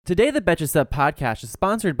Today, the Betches Sup podcast is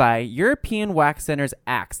sponsored by European Wax Center's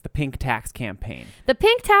Axe, the Pink Tax campaign. The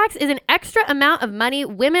Pink Tax is an extra amount of money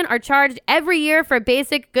women are charged every year for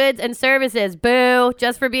basic goods and services. Boo,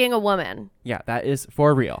 just for being a woman. Yeah, that is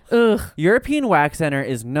for real. Ugh. European Wax Center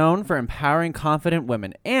is known for empowering confident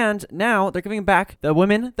women, and now they're giving back the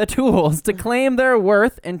women the tools to claim their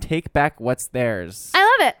worth and take back what's theirs. I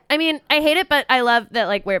love it. I mean, I hate it, but I love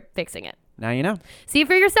that we're fixing it. Now you know. See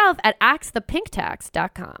for yourself at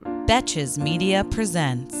axethepinktax.com. Betches Media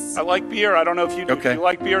presents. I like beer. I don't know if you do. Okay. You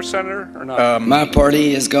like beer, Senator, or not? My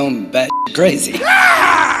party is going bat crazy.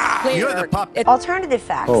 You're the pup. Alternative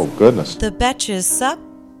facts. Oh, goodness. The Betches Sup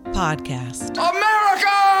podcast.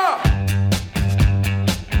 America!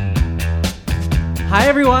 Hi,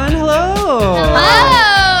 everyone. Hello. Hello!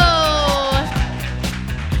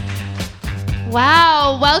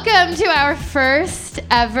 Wow, welcome to our first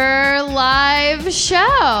ever live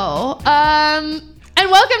show. And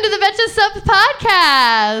welcome to the Betches Sup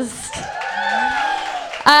podcast.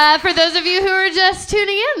 For those of you who are just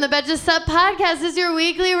tuning in, the Betches Sup podcast is your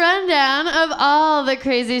weekly rundown of all the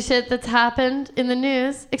crazy shit that's happened in the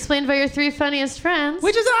news, explained by your three funniest friends.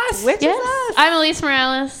 Which is us. Which is us. I'm Elise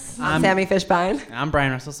Morales. I'm Sammy Fishbein. I'm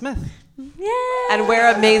Brian Russell Smith. Yeah. And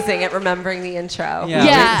we're amazing at remembering the intro.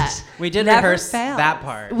 Yeah. We did Never rehearse fails. that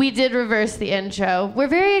part. We did reverse the intro. We're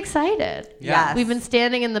very excited. Yes. We've been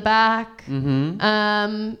standing in the back.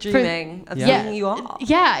 Mm-hmm. Dreaming of Yeah. seeing you all.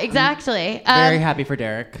 Yeah, exactly. Very happy for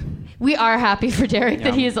Derek. We are happy for Derek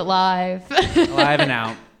that Yeah. he is alive. Alive and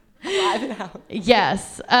out.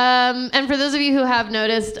 Yes. And for those of you who have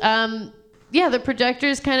noticed, the projector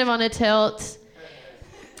is kind of on a tilt.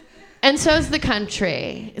 And so is the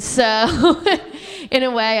country. So in a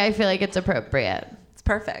way, I feel like it's appropriate. It's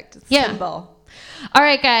perfect. It's Yeah. simple. All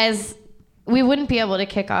right, guys. We wouldn't be able to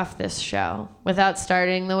kick off this show without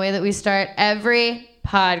starting the way that we start every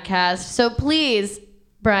podcast. So please,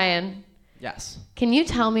 Brian, Yes. can you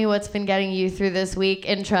tell me what's been getting you through this week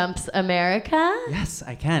in Trump's America? Yes,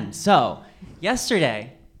 I can. So,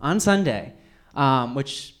 yesterday, on Sunday,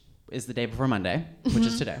 which is the day before Monday, which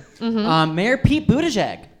is today, Mayor Pete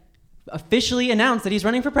Buttigieg officially announced that he's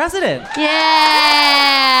running for president.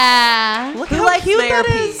 Yeah. Look Who how likes cute Mayor that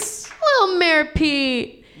Pete? is. Little Mayor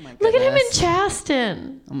Pete. my Look at him in goodness.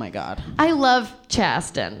 Chasten. Oh my God. I love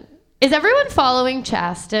Chasten. Is everyone following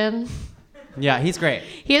Chasten? Yeah, he's great.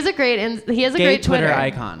 He has a great Gay great Twitter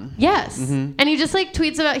icon. Yes. Mhm. And he just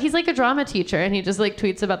tweets about, he's like a drama teacher and he just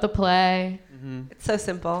tweets about the play. It's so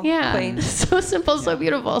simple. Yeah. Quaint. So simple, so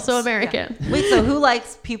beautiful, so American. Wait, so who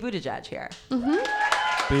likes Pete Buttigieg here?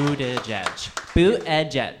 Buttigieg.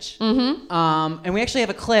 Buttigieg. And we actually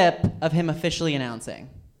have a clip of him officially announcing.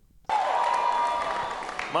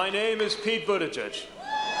 My name is Pete Buttigieg.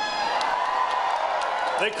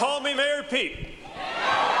 They call me Mayor Pete.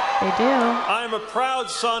 They do. I am a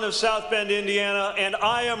proud son of South Bend, Indiana, and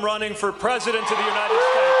I am running for President of the United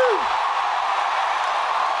States.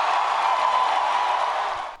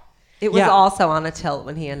 It was Yeah. also on a tilt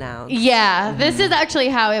when he announced. Yeah, this is actually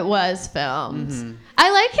how it was filmed. I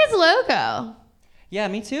like his logo. Yeah,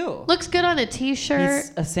 me too. Looks good on a t-shirt.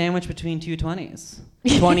 He's a sandwich between two 20s.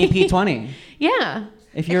 20 P20. Yeah.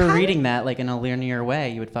 If you were reading that in a linear way,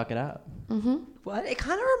 you would fuck it up. What? It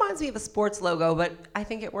kind of reminds me of a sports logo, but I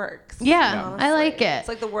think it works. Yeah, honestly. I like it. It's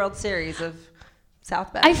like the World Series of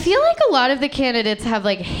South Bend. I feel like a lot of the candidates have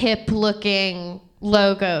hip looking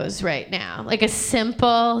logos right now. Like a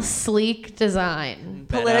simple, sleek design.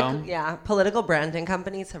 Political branding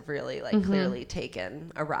companies have really clearly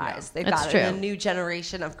taken a rise. They've That's got true. a new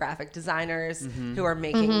generation of graphic designers who are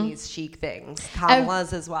making these chic things.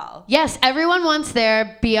 Kamala's as well. Yes, everyone wants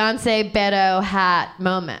their Beyonce Beto hat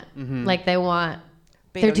moment. Like they want.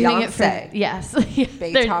 They're doing it for. Beyonce. Yes.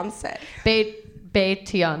 Beyonce.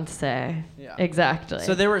 Beyonce. Yeah. Exactly.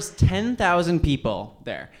 So there was 10,000 people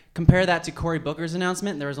there. Compare that to Cory Booker's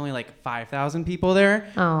announcement. There was only 5,000 people there,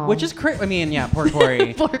 Oh. which is crazy. I mean, yeah, poor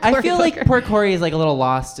Cory. Poor I Cory feel Booker. like poor Cory is a little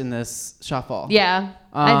lost in this shuffle. Yeah,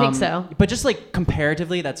 I think so. But just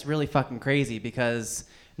comparatively, that's really fucking crazy because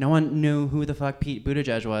no one knew who the fuck Pete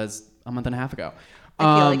Buttigieg was a month and a half ago.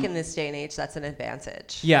 I feel like in this day and age, that's an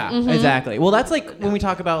advantage. Yeah, exactly. Well, that's when we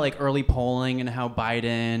talk about early polling and how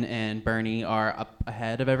Biden and Bernie are up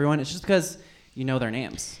ahead of everyone. It's just because you know their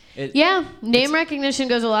names. Name recognition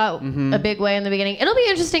goes a big way in the beginning. It'll be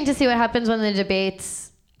interesting to see what happens when the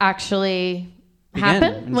debates actually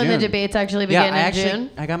happen. in When the June. debates actually begin in June.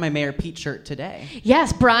 I got my Mayor Pete shirt today.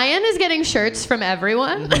 Yes, Brian is getting shirts from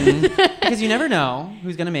everyone. Because you never know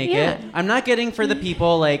who's gonna make Yeah. it. I'm not getting for the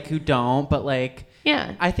people who don't, but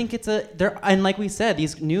Yeah. I think it's and like we said,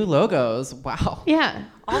 these new logos. Wow. Yeah.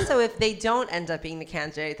 Also, if they don't end up being the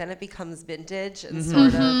candidate, then it becomes vintage and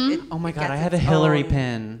sort of. Oh my God, I have a Hillary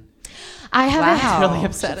pin. I have Wow. Really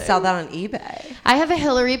upsetting. Should sell that on eBay. I have a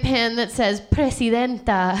Hillary pin that says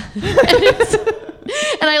Presidenta.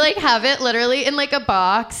 And I like have it literally in like a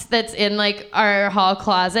box that's in like our hall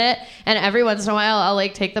closet. And every once in a while, I'll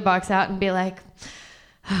like take the box out and be like,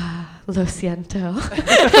 lo siento.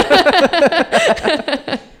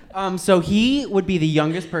 So he would be the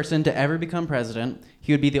youngest person to ever become president.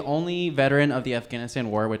 He would be the only veteran of the Afghanistan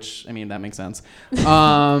war, which, I mean, that makes sense.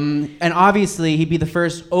 And obviously, he'd be the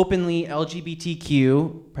first openly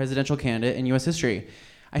LGBTQ presidential candidate in U.S. history.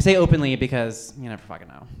 I say openly because you never fucking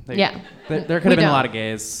know. There could have been a lot of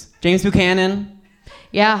gays. James Buchanan.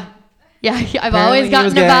 Yeah. I've Apparently always he gotten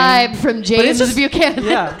was a gay. vibe from But James it's just- Buchanan.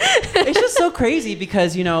 Yeah. It's just so crazy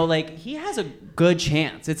because, you know, like, he has a good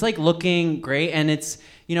chance. It's, like, looking great. And it's,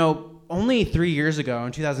 you know, only 3 years ago,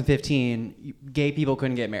 in 2015, gay people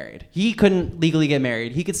couldn't get married. He couldn't legally get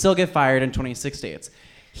married. He could still get fired in 26 states.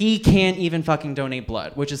 He can't even fucking donate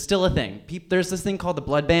blood, which is still a thing. There's this thing called the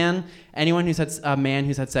blood ban. Anyone who's had a man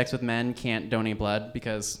who's had sex with men can't donate blood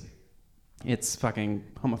because it's fucking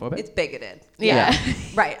homophobic. It's bigoted. Yeah.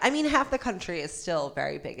 Right. I mean, half the country is still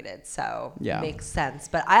very bigoted, so Yeah. it makes sense.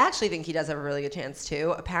 But I actually think he does have a really good chance,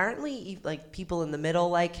 too. Apparently, like, people in the middle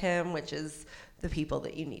like him, which is the people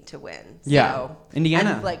that you need to win. Yeah. So,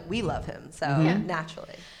 Indiana. And, like, we love him, so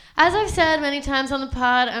naturally. As I've said many times on the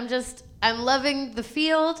pod, I'm loving the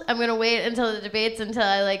field. I'm going to wait until the debates until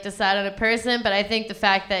I like decide on a person. But I think the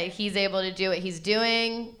fact that he's able to do what he's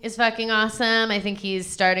doing is fucking awesome. I think he's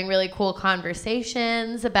starting really cool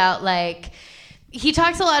conversations about like, he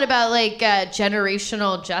talks a lot about like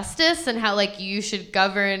generational justice and how like you should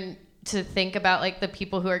govern to think about like the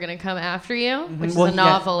people who are going to come after you, which is a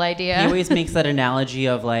novel idea. He always makes that analogy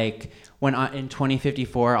of like, when in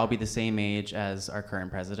 2054, I'll be the same age as our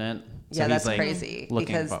current president. So Yeah, he's, that's like, crazy looking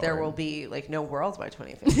because there forward. will be like no world by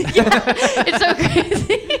 2050. It's so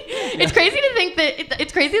crazy. It's crazy to think that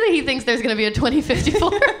it's crazy that he thinks there's going to be a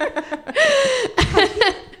 2054.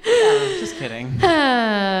 Just kidding.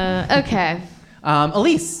 Okay.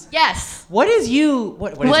 Elise. Yes. What is you?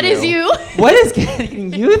 What is you? What is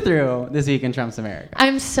getting you through this week in Trump's America?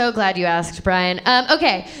 I'm so glad you asked, Brian.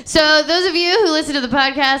 Okay, so those of you who listen to the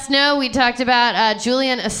podcast know we talked about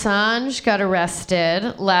Julian Assange got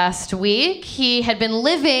arrested last week. He had been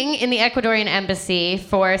living in the Ecuadorian embassy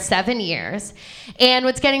for 7 years. And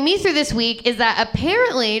what's getting me through this week is that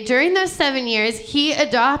apparently during those 7 years, he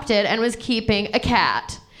adopted and was keeping a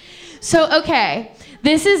cat. So, okay.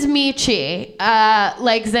 This is Michi,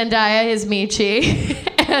 like Zendaya is Michi,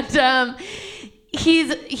 and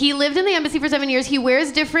he lived in the embassy for 7 years. He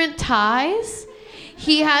wears different ties.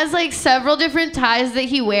 He has like several different ties that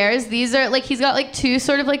he wears. These are like he's got like two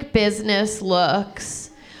sort of like business looks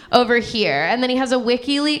over here, and then he has a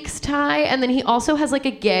WikiLeaks tie, and then he also has like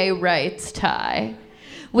a gay rights tie,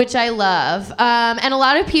 which I love. And a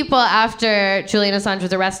lot of people after Julian Assange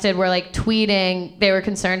was arrested were like tweeting, they were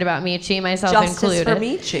concerned about Michi, myself included.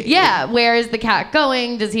 Justice for Michi. Yeah, where is the cat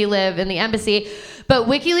going? Does he live in the embassy? But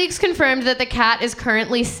WikiLeaks confirmed that the cat is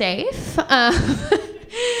currently safe.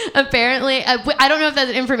 Apparently, I don't know if that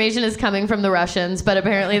information is coming from the Russians, but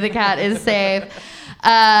apparently the cat is safe.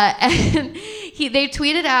 And they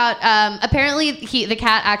tweeted out, apparently the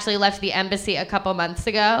cat actually left the embassy a couple months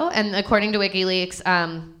ago. And according to WikiLeaks,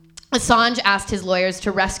 Assange asked his lawyers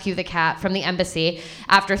to rescue the cat from the embassy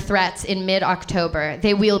after threats in mid-October.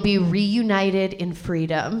 They will be reunited in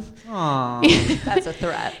freedom. Aww. That's a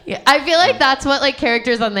threat. Yeah, I feel like that's what like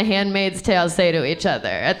characters on The Handmaid's Tale say to each other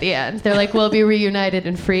at the end. They're like, we'll be reunited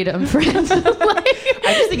in freedom, friends.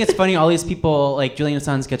 I just think it's funny, all these people, like Julian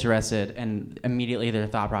Assange gets arrested and immediately their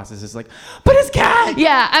thought process is like, but his cat!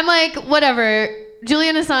 Yeah, I'm like, whatever.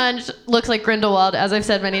 Julian Assange looks like Grindelwald, as I've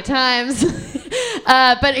said many times.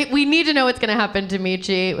 But we need to know what's going to happen to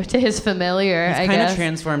Michi, to his familiar, He's I kind guess. of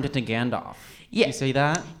transformed into Gandalf. Yeah. You see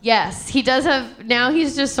that? Yes, he does have, now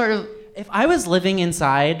he's just sort of, If I was living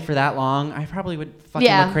inside for that long, I probably would fucking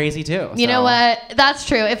look crazy too. You know what? That's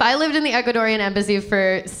true. If I lived in the Ecuadorian embassy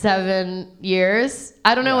for 7 years,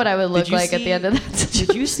 I don't know what I would look like at the end of that situation.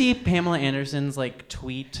 Did you see Pamela Anderson's like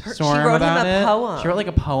tweet storm she wrote about him a it? poem. She wrote like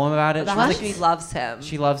a poem about it. That's She was why like, she loves him.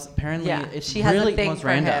 she loves, apparently, Yeah, it's she has really a thing most for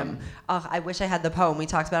random. him. Oh, I wish I had the poem. We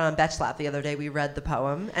talked about it on Betch Lab the other day. We read the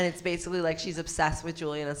poem, and it's basically like she's obsessed with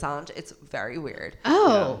Julian Assange. It's very weird.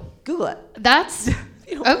 Oh, Google it. that's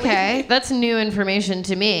You don't believe okay. me? That's new information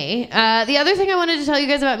to me. The other thing I wanted to tell you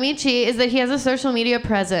guys about Michi is that he has a social media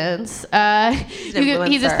presence. He's an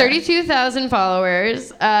he has influencer. 32,000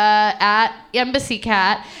 followers at Embassy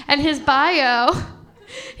Cat, and his bio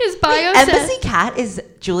His bio Embassy says... Cat is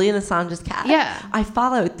Julian Assange's cat? Yeah. I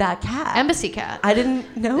followed that cat. Embassy Cat. I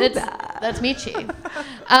didn't know that. That's Michi.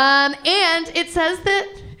 And it says that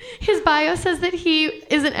his bio says that he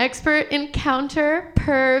is an expert in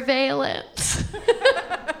counter-perveillance.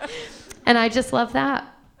 And I just love that.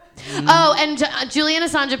 Oh, and Julian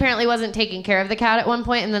Assange apparently wasn't taking care of the cat at one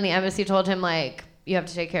point, and then the embassy told him, like, you have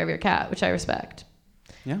to take care of your cat, which I respect.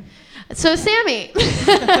 Yeah. So, Sammy,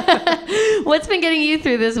 what's been getting you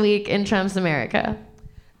through this week in Trump's America?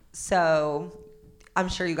 So, I'm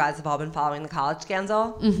sure you guys have all been following the college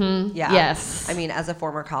scandal. Mm-hmm. Yeah. Yes. I mean, as a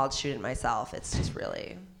former college student myself, it's just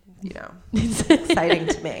really, exciting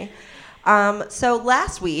to me. So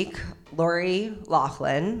last week, Lori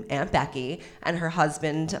Loughlin, Aunt Becky, and her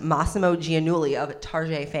husband, Massimo Giannulli of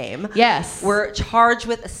Target fame, were charged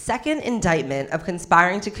with a second indictment of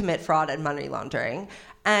conspiring to commit fraud and money laundering.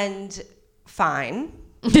 And fine.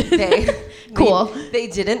 Cool. They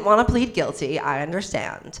didn't want to plead guilty, I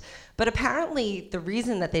understand. But apparently the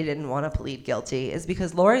reason that they didn't want to plead guilty is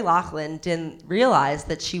because Lori Loughlin didn't realize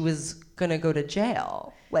that she was going to go to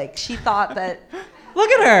jail. Like, she thought that...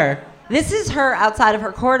 Look at her. This is her outside of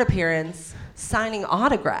her court appearance signing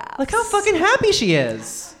autographs. Look how fucking happy she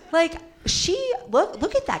is. Like,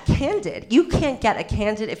 look at that candid. You can't get a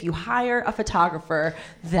candid if you hire a photographer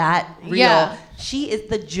that real. Yeah. She is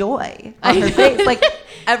the joy on her face. Like,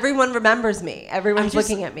 everyone remembers me. Everyone's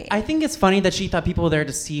looking at me. I think it's funny that she thought people were there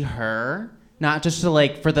to see her, not just to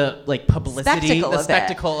for the publicity,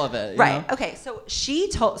 spectacle of it. Right. Okay. So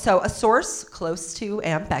a source close to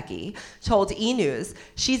Aunt Becky told E! News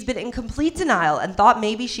she's been in complete denial and thought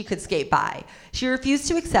maybe she could skate by. She refused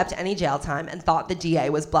to accept any jail time and thought the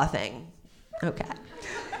DA was bluffing. Okay.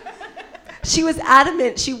 She was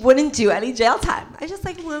adamant she wouldn't do any jail time. I just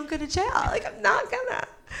won't go to jail. I'm not gonna.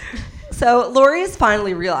 So Lori is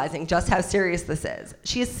finally realizing just how serious this is.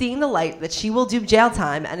 She is seeing the light that she will do jail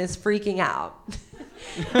time and is freaking out.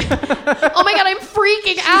 Oh my God, I'm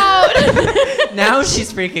freaking out. Now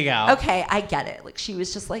she's freaking out. Okay, I get it. She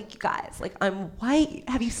was just you guys, I'm white.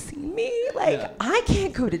 Have you seen me? I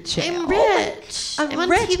can't go to jail. I'm rich. I'm on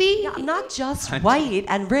rich. TV. Yeah, I'm not just white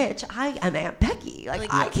and rich. I am Aunt Becky.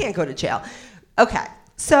 I can't go to jail. Okay,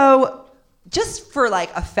 so just for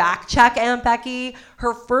a fact check, Aunt Becky,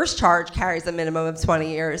 her first charge carries a minimum of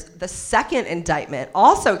 20 years. The second indictment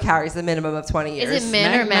also carries a minimum of 20 years. Is it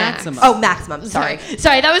min or max? Maximum. Oh, maximum. Sorry,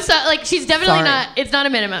 that was she's definitely not. It's not a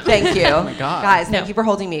minimum. Thank you. Oh my God. Guys, thank you for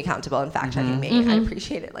holding me accountable and fact checking me. I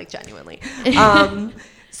appreciate it, genuinely.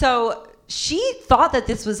 So she thought that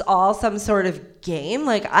this was all some sort of game.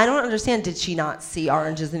 I don't understand. Did she not see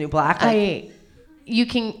Orange is the New Black?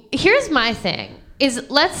 Here's my thing. Is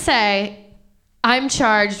let's say I'm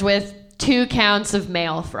charged with 2 counts of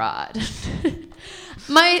mail fraud.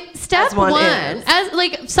 My step one,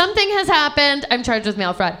 as something has happened, I'm charged with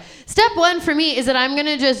mail fraud. Step 1 for me is that I'm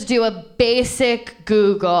gonna just do a basic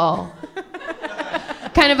Google,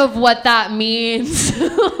 kind of what that means,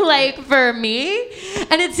 for me.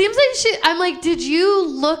 And it seems I'm did you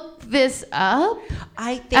look this up?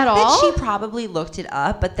 I think that she probably looked it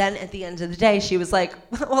up, but then at the end of the day, she was like,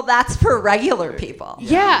 well, that's for regular people.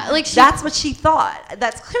 Yeah, that's what she thought.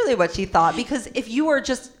 That's clearly what she thought, because if you were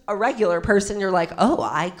just a regular person, you're like, oh,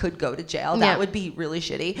 I could go to jail. That would be really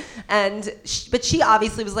shitty. But she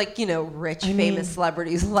obviously was rich, famous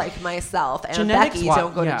celebrities like myself and Becky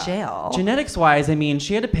don't go to jail. Genetics-wise,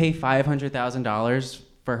 she had to pay $500,000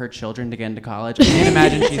 for her children to get into college. I can't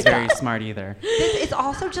imagine she's very smart either. It's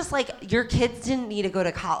also just your kids didn't need to go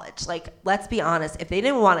to college. Let's be honest. If they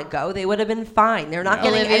didn't want to go, they would have been fine. They're not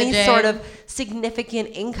getting any sort of significant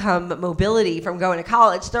income mobility from going to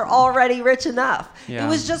college. They're already rich enough. Yeah. It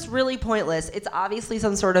was just really pointless. It's obviously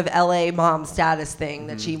some sort of LA mom status thing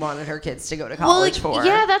that she wanted her kids to go to college for.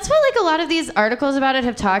 Yeah, that's what a lot of these articles about it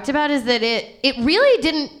have talked about, is that it really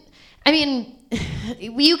didn't.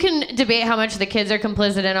 You can debate how much the kids are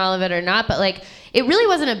complicit in all of it or not, but it really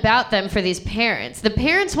wasn't about them for these parents. The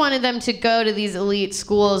parents wanted them to go to these elite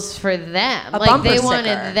schools for them. They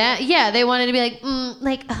wanted that. Yeah, they wanted to be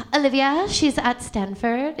Olivia, she's at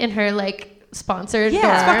Stanford in her sponsored dorm.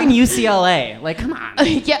 It's fucking UCLA. Come on.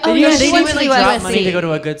 She went to drop money to go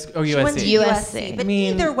to a good school. She went to USC. But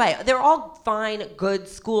either way, they're all fine, good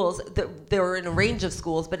schools. They're in a range of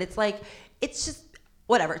schools, but it's it's just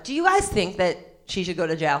whatever. Do you guys think that she should go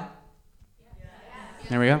to jail?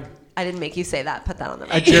 There we go. I didn't make you say that. Put that on the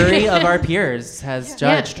record. A jury of our peers has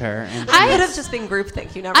judged her. And I could have just been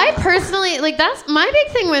groupthink. You never know. I personally, that's my big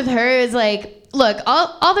thing with her is look,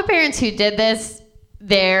 all the parents who did this,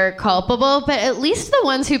 they're culpable, but at least the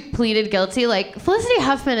ones who pleaded guilty, like Felicity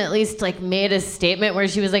Huffman at least like made a statement where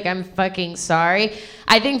she was like, I'm fucking sorry.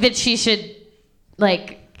 I think that she should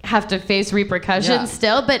like have to face repercussions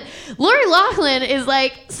still, but Lori Loughlin is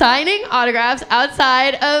like signing autographs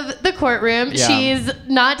outside of the courtroom. Yeah. She's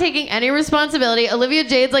not taking any responsibility. Olivia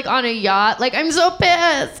Jade's like on a yacht. Like, I'm so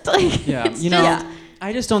pissed. Like, Yeah, it's you know, just-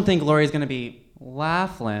 I just don't think Lori's gonna be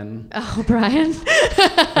Laughlin Oh, Brian.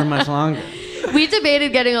 for much longer. We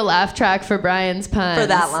debated getting a laugh track for Brian's puns. For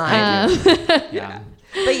that line. Yeah.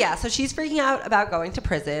 But yeah, so she's freaking out about going to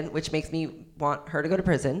prison, which makes me want her to go to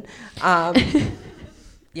prison.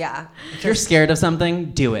 Yeah. If you're scared of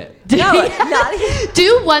something, do it. No, not even,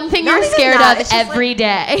 Do one thing Not you're even scared that. of It's just every like-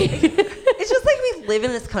 day. it's just like we live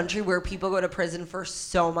in this country where people go to prison for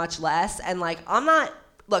so much less. And like,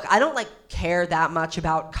 I don't like care that much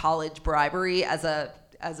about college bribery as a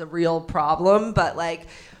real problem, but like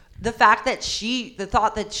the thought that she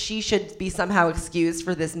should be somehow excused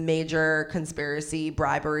for this major conspiracy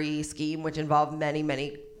bribery scheme, which involved many,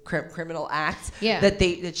 many criminal acts,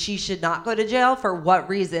 that she should not go to jail for what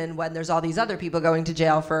reason when there's all these other people going to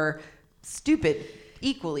jail for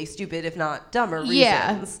equally stupid, if not dumber reasons.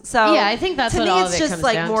 Yeah. So Yeah, I think that's to what me, all it's of it just comes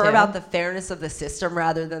like down more to. about the fairness of the system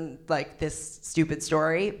rather than like this stupid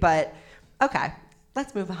story. But okay,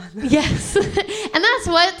 let's move on. Yes. And that's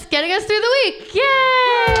what's getting us through the week.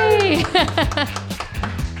 Yay!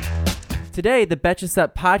 Today, the Betches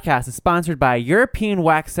Up podcast is sponsored by European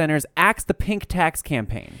Wax Center's Axe the Pink Tax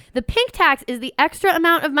campaign. The pink tax is the extra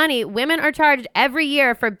amount of money women are charged every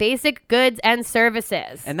year for basic goods and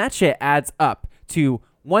services. And that shit adds up to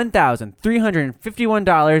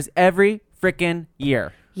 $1,351 every frickin'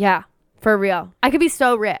 year. Yeah, for real. I could be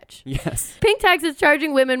so rich. Yes. Pink tax is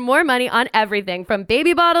charging women more money on everything from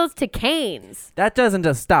baby bottles to canes. That doesn't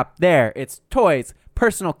just stop there. It's toys,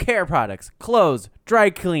 personal care products, clothes, dry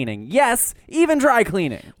cleaning. Yes, even dry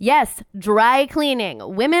cleaning. Yes, dry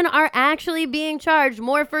cleaning. Women are actually being charged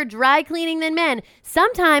more for dry cleaning than men,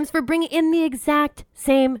 sometimes for bringing in the exact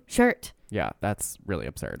same shirt. Yeah, that's really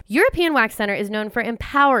absurd. European Wax Center is known for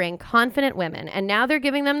empowering confident women, and now they're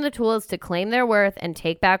giving them the tools to claim their worth and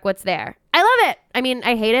take back what's there. I love it. I mean,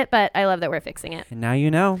 I hate it, but I love that we're fixing it. And now you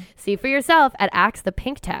know. See for yourself at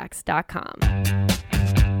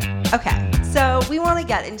axethepinktax.com. Okay, so we want to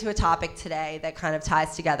get into a topic today that kind of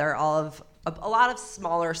ties together a lot of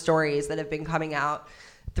smaller stories that have been coming out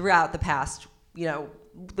throughout the past,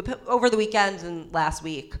 over the weekend and last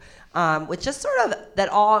week, which just sort of that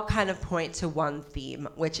all kind of point to one theme,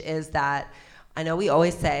 which is that I know we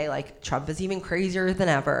always say like Trump is even crazier than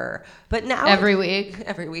ever, but now Every week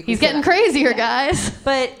he's getting crazier, guys.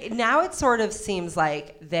 But now it sort of seems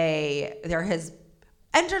like we've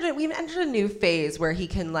entered a new phase where he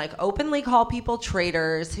can like openly call people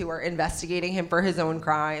traitors who are investigating him for his own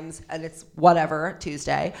crimes, and it's whatever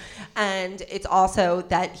Tuesday. And it's also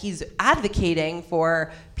that he's advocating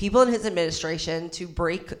for people in his administration to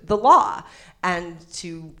break the law and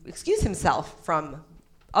to excuse himself from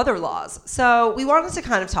other laws. So we wanted to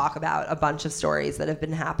kind of talk about a bunch of stories that have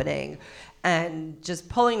been happening and just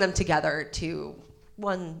pulling them together to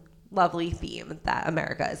one lovely theme that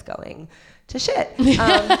America is going to shit.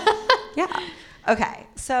 Yeah. Okay.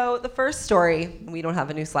 So the first story, we don't have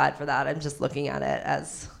a new slide for that. I'm just looking at it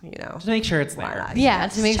as, Just make sure it's there. Yeah,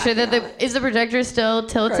 to make sure that is the projector still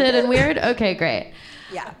tilted and weird? Okay, great.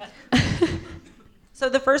 Yeah. So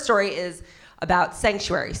the first story is about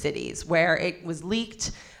sanctuary cities, where it was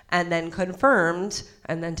leaked and then confirmed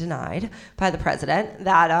and then denied by the president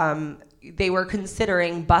that they were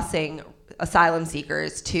considering busing asylum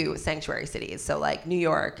seekers to sanctuary cities. So like New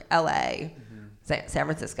York, LA, San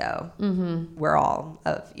Francisco, where all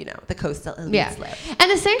of, the coastal elites live.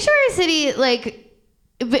 And a sanctuary city, like,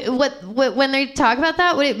 what when they talk about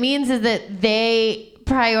that, what it means is that they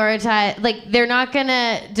prioritize, like, they're not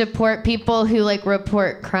gonna deport people who like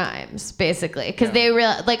report crimes, basically, because they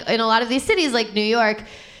like in a lot of these cities, like New York,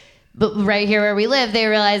 but right here where we live, they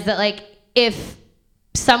realize that like if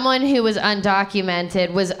someone who was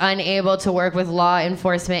undocumented was unable to work with law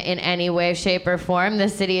enforcement in any way, shape, or form, the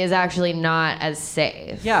city is actually not as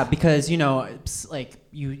safe. Yeah, because it's like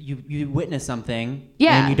you witness something,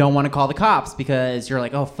 Yeah. and you don't want to call the cops because you're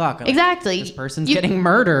like, oh fuck, like, Exactly. this person's getting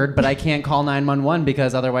murdered, but I can't call 911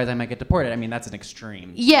 because otherwise I might get deported. I mean, that's an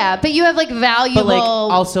extreme. Yeah, but you have like valuable. But like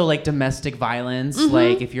also like domestic violence,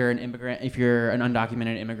 like if you're an immigrant, if you're an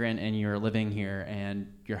undocumented immigrant and you're living here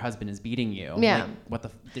and your husband is beating you, Yeah. like,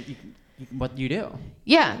 what do you do?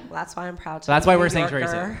 Yeah. Well, that's why I'm proud to So that's be why a we're New sanctuary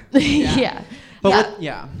Yorker. Yeah. But Yeah.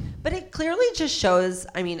 yeah. But it clearly just shows,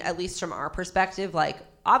 I mean, at least from our perspective, like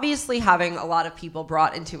obviously having a lot of people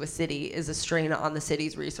brought into a city is a strain on the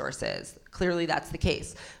city's resources. Clearly that's the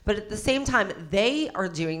case. But at the same time, they are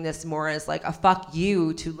doing this more as like a fuck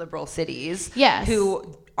you to liberal cities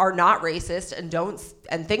who are not racist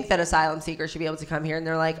and think that asylum seekers should be able to come here. And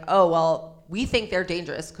they're like, oh, well, we think they're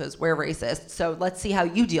dangerous because we're racist. So let's see how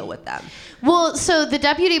you deal with them. Well, so the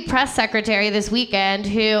deputy press secretary this weekend,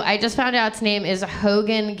 who I just found out its name is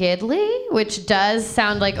Hogan Gidley, which does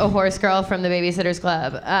sound like a horse girl from the Babysitter's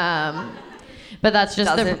Club. But that's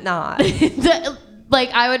just not.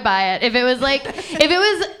 Like, I would buy it if it was like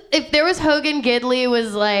if there was Hogan Gidley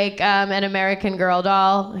was like an American Girl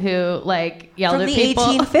doll who like yelled from at the people.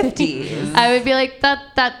 1850s. I would be like,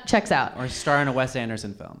 that checks out. Or star in a Wes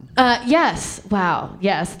Anderson film. Yes. Wow.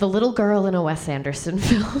 Yes. The little girl in a Wes Anderson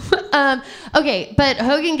film. Okay. But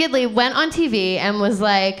Hogan Gidley went on TV and was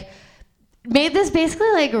like, made this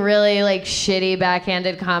basically like really like shitty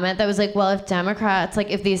backhanded comment that was like, well, if Democrats, like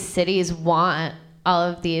if these cities want all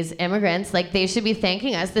of these immigrants, like they should be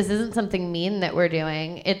thanking us. This isn't something mean that we're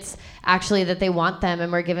doing. It's actually that they want them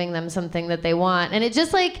and we're giving them something that they want. And it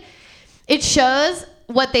just like, it shows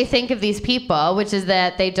what they think of these people, which is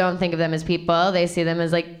that they don't think of them as people. They see them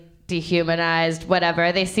as like dehumanized,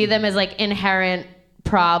 whatever. They see them as like inherent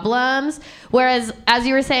problems. Whereas, as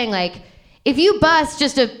you were saying, like, if you bus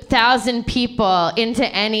just 1,000 people into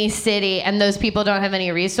any city and those people don't have any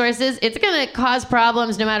resources, it's going to cause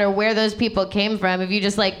problems no matter where those people came from. If you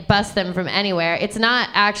just like bus them from anywhere, it's not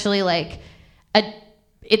actually like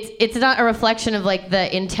it's not a reflection of like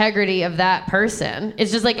the integrity of that person.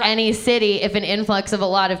 It's just like any city, if an influx of a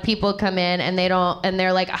lot of people come in and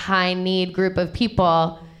they're like a high need group of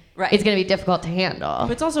people, right, it's going to be difficult to handle.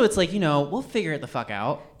 But it's like, we'll figure it the fuck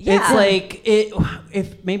out. Yeah. It's like,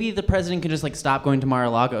 if maybe the president could just like stop going to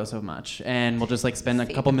Mar-a-Lago so much and we'll just like spend a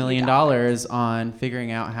couple $1 million on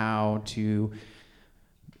figuring out how to,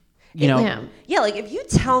 Yeah, like if you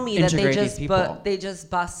tell me that they just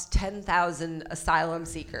bust 10,000 asylum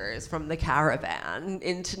seekers from the caravan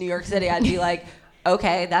into New York City, I'd be like,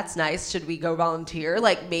 okay, that's nice. Should we go volunteer?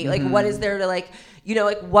 Like, like what is there to like,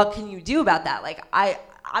 like what can you do about that? Like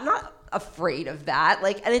I'm not afraid of that.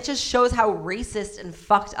 Like, and it just shows how racist and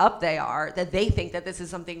fucked up they are that they think that this is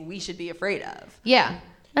something we should be afraid of. Yeah,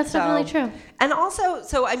 that's definitely true. And also,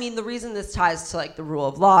 the reason this ties to like the rule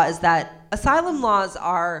of law is that asylum laws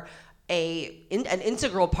are an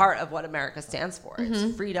integral part of what America stands for.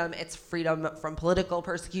 Mm-hmm. It's freedom from political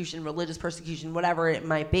persecution, religious persecution, whatever it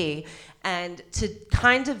might be. And to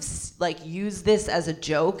kind of like use this as a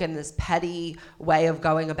joke and this petty way of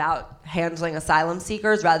going about handling asylum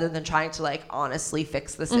seekers rather than trying to like honestly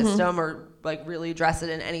fix the system or like really address it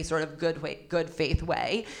in any sort of good faith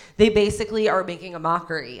way, they basically are making a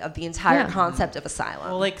mockery of the entire concept of asylum.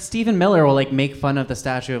 Well, like Stephen Miller will like make fun of the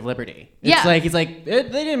Statue of Liberty. It's like he's like they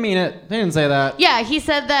didn't mean it. They didn't say that. Yeah, he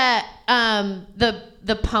said that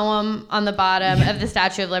the poem on the bottom of the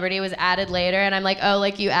Statue of Liberty was added later, and I'm like, oh,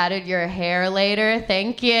 like you added your hair later?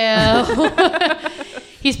 Thank you.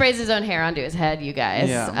 He sprays his own hair onto his head, you guys.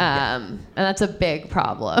 And that's a big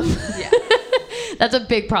problem. Yeah. That's a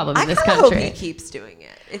big problem in this country. I hope he keeps doing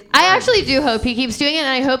it. I actually do hope he keeps doing it, and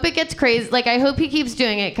I hope it gets crazy. Like, I hope he keeps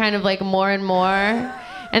doing it kind of like more and more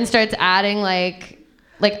and starts adding like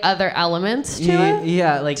other elements to it.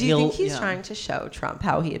 Yeah, like do you think he's trying to show Trump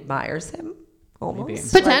how he admires him? Almost.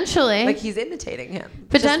 Maybe. Potentially. Like he's imitating him.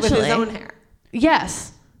 Potentially. Just with his own hair.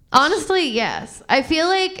 Yes. Honestly, yes. I feel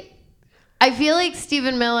like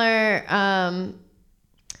Stephen Miller,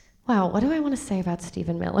 wow, what do I want to say about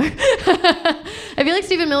Stephen Miller? I feel like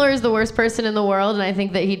Stephen Miller is the worst person in the world, and I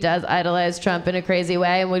think that he does idolize Trump in a crazy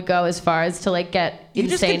way and would go as far as to like get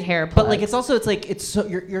insane hair plugs. But like it's so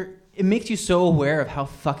it makes you so aware of how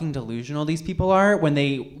fucking delusional these people are when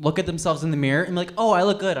they look at themselves in the mirror and be like, oh, I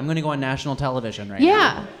look good. I'm going to go on national television right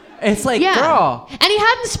now. It's like, girl. And he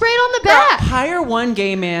hadn't sprayed on the back. Hire one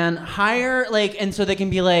gay man, and so they can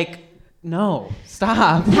be like, no,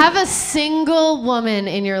 stop. Have a single woman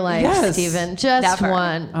in your life, Stephen. Just never.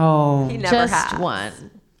 one. Oh. He never just has.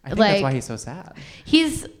 one. I think that's why he's so sad.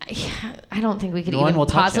 I don't think we could No one even will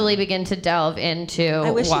touch possibly him. begin to delve into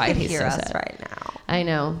I wish why he could he's hear so us sad. right now. I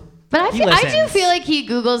know. But I do listens. feel like he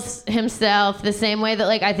Googles himself the same way that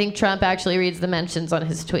like I think Trump actually reads the mentions on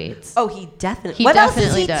his tweets. Oh, he definitely. He what definitely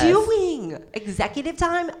else is he does. doing? Executive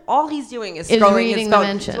time? All he's doing is Is scrolling reading his the phone.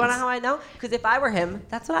 mentions. Do you want to know how I know? Because if I were him,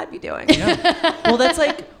 that's what I'd be doing. Well, that's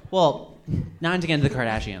like, not to get into the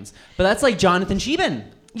Kardashians, but that's like Jonathan Cheban.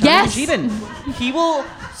 Yes. Jonathan Cheban. He will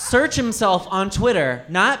search himself on Twitter,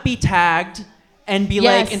 not be tagged, and be Yes.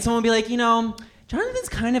 like, and someone will be like, Jonathan's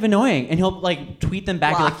kind of annoying, and he'll like tweet them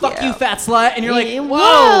back, be like, Block "Fuck you. you, fat slut," and you're like, "Whoa,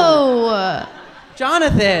 Whoa.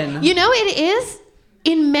 Jonathan. You know, it is,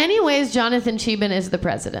 in many ways, Jonathan Cheban is the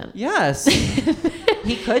president. Yes.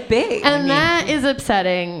 He could be. And that is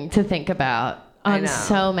upsetting to think about I on know.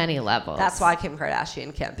 so many levels. That's why Kim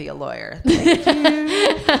Kardashian can't be a lawyer. Thank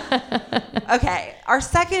you. Okay, our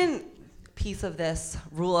second piece of this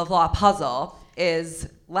rule of law puzzle is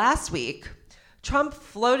last week, Trump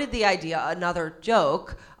floated the idea, another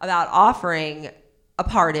joke, about offering a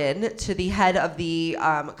pardon to the head of the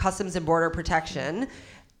Customs and Border Protection,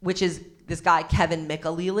 which is this guy, Kevin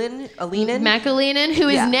McAleenan, who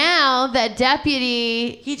is now the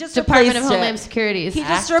deputy he just Department of replaced Homeland it. Security. He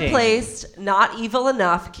just replaced not evil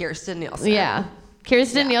enough Kirstjen Nielsen. Yeah.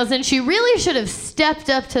 Kirstjen Nielsen, she really should have stepped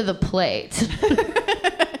up to the plate.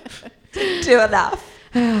 Didn't do enough.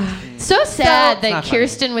 So sad that not funny.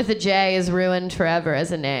 Kirsten with a J is ruined forever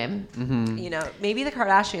as a name. You know, maybe the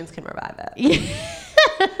Kardashians can revive it. Yeah.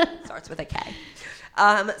 Starts with a K.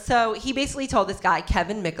 So he basically told this guy,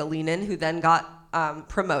 Kevin McAleenan, who then got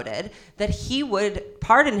promoted, that he would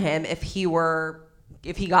pardon him if he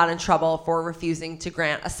got in trouble for refusing to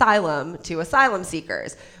grant asylum to asylum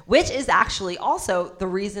seekers, which is actually also the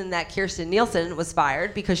reason that Kirstjen Nielsen was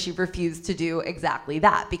fired, because she refused to do exactly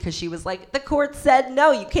that, because she was like, the court said,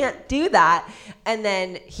 no, you can't do that. And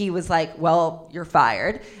then he was like, well, you're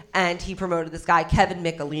fired. And he promoted this guy, Kevin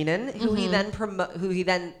McAleenan, who he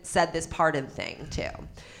then said this pardon thing to.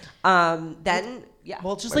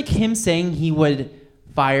 Well, just like him saying he would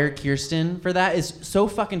fire Kirsten for that is so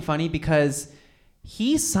fucking funny, because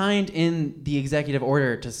he signed in the executive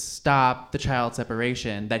order to stop the child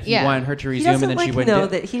separation that he wanted her to resume, and then she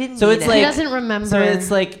wouldn't. That he didn't. So mean it's it. like He doesn't remember. So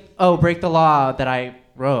it's like, oh, break the law that I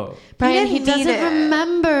wrote. Brian, He he didn't mean doesn't it.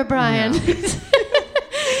 remember, Brian.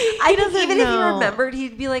 I think even if he know. remembered,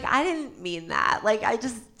 he'd be like, I didn't mean that. Like, I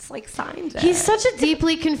just like signed it. He's such a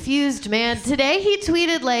deeply confused man. Today he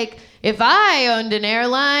tweeted like, if I owned an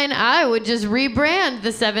airline, I would just rebrand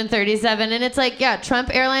the 737. And it's like, yeah,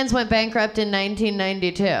 Trump Airlines went bankrupt in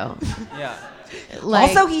 1992. Yeah. Like,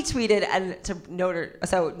 Also, he tweeted and to Notre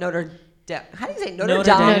Dame. How do you say Notre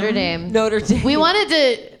Notre Dame. Notre Dame. We wanted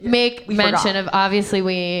to make we mention forgot. of, obviously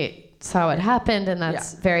we saw what happened, and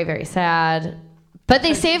that's very, very sad. But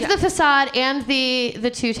they saved the facade and the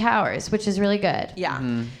two towers, which is really good. Yeah.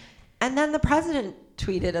 And then the president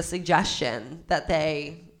tweeted a suggestion that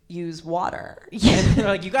they use water. And they're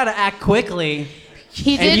like, you got to act quickly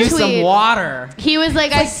He and did use tweet. some water. He was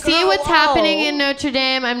like, I see what's whoa. happening in Notre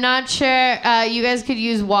Dame. I'm not sure you guys could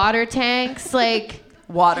use water tanks. Like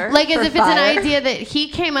Water. as for if it's an fire. idea that he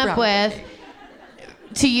came up Right. with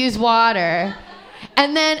to use water.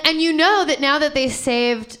 And you know that now that they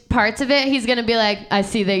saved parts of it, he's going to be like, I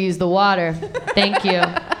see they use the water. Thank you.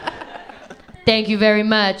 Thank you very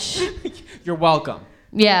much. You're welcome.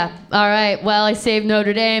 Yeah. All right. Well, I saved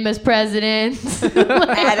Notre Dame as president.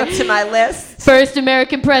 Add it to my list. First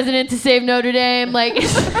American president to save Notre Dame. Like,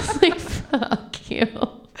 it's just like, fuck you.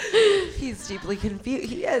 He's deeply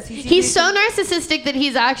confused. He is. He's so narcissistic that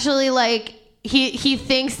he's actually like, he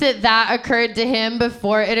thinks that occurred to him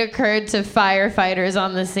before it occurred to firefighters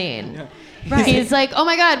on the scene. Yeah. Right. He's like, oh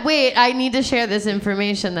my God, wait, I need to share this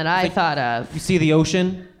information that I thought of. You see the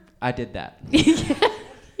ocean? I did that.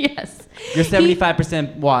 Yes. You're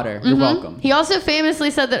 75% water. You're welcome. He also famously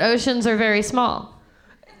said that oceans are very small.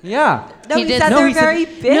 Yeah. No, He he, did- said No, they're he said- very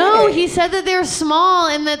big. No, he said that they're small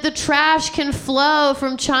and that the trash can flow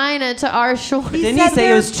from China to our shores. He Didn't said he say it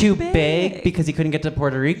they're was too big. big because he couldn't get to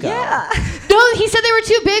Puerto Rico? Yeah. No, he said they were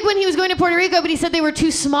too big when he was going to Puerto Rico, but he said they were too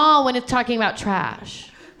small when it's talking about trash.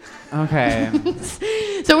 Okay.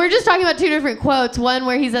 So we're just talking about two different quotes. One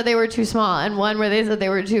where he said they were too small and one where they said they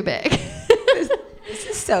were too big. This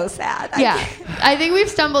is so sad. Yeah. I think we've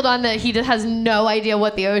stumbled on that he just has no idea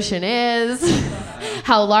what the ocean is,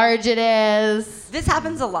 how large it is. This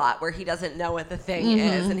happens a lot where he doesn't know what the thing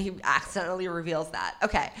is and he accidentally reveals that.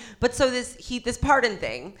 Okay. But so this pardon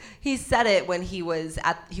thing, he said it when he went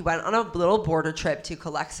on a little border trip to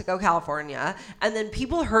Calexico, California, and then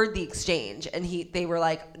people heard the exchange and they were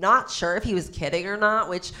like not sure if he was kidding or not,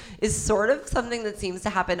 which is sort of something that seems to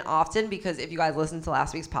happen often, because if you guys listened to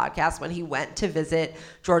last week's podcast, when he went to visit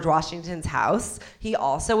George Washington's house, he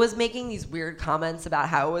also was making these weird comments about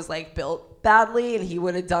how it was like built badly and he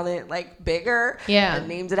would have done it like bigger and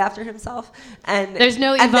named it after himself. And there's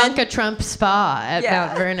no and Ivanka Trump spa at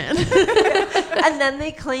Mount Vernon. And then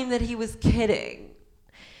they claim that he was kidding.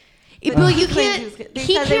 Well, you claimed can't. they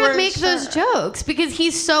He said they can't weren't make those sure. jokes because he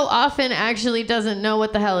so often actually doesn't know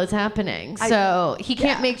what the hell is happening. So he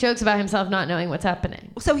can't make jokes about himself not knowing what's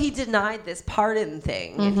happening. So he denied this pardon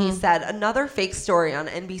thing, and he said, another fake story on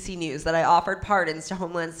NBC News that I offered pardons to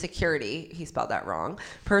Homeland Security, he spelled that wrong,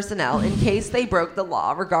 personnel in case they broke the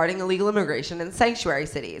law regarding illegal immigration in sanctuary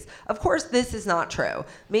cities. Of course, this is not true.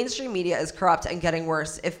 Mainstream media is corrupt and getting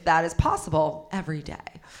worse, if that is possible, every day.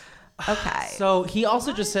 Okay. So he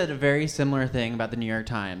also just said a very similar thing about the New York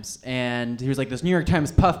Times. And he was like, this New York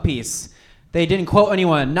Times puff piece, they didn't quote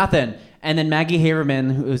anyone, nothing. And then Maggie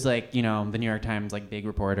Haberman, who's like, you know, the New York Times, like, big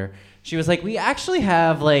reporter, she was like, we actually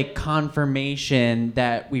have, like, confirmation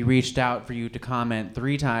that we reached out for you to comment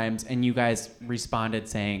 3 times, and you guys responded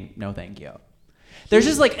saying, no, thank you. There's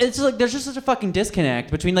just like, it's like, there's just such a fucking disconnect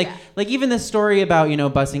between, like, like even this story about, you know,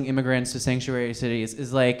 busing immigrants to sanctuary cities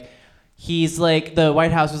is like, he's like, the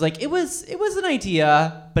White House was like, it was an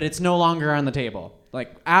idea, but it's no longer on the table.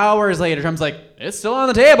 Like hours later, Trump's like, it's still on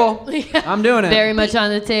the table. I'm doing it. Very much on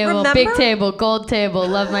the table. Remember? Big table, gold table,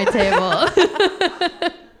 love my table.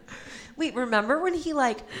 Wait, remember when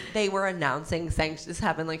they were announcing sanctions? This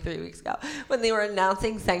happened like 3 weeks ago. When they were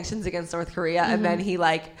announcing sanctions against North Korea, and then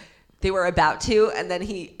they were about to, and then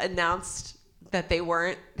he announced that they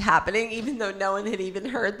weren't happening, even though no one had even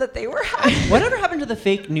heard that they were happening. Whatever happened to the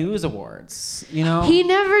fake news awards? You know, He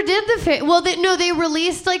never did the fake. Well, they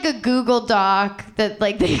released like a Google Doc that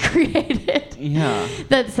like they created. Yeah.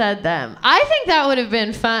 That said them. I think that would have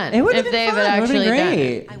been fun. It would have if been they fun. had It would have actually been done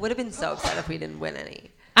great. it. I would have been so upset if we didn't win any.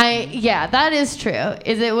 Yeah, that is true.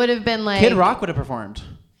 It would have been like Kid Rock would have performed.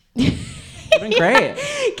 It would have been great.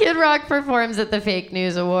 Kid Rock performs at the fake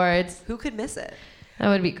news awards. Who could miss it? That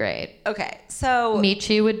would be great. Okay, so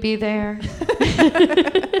Michi would be there.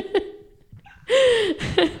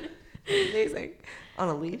 amazing. On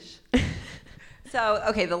a leash. So,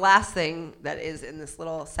 okay, the last thing that is in this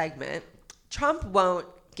little segment, Trump won't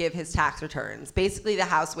give his tax returns. Basically, the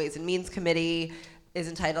House Ways and Means Committee is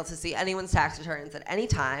entitled to see anyone's tax returns at any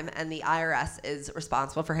time, and the IRS is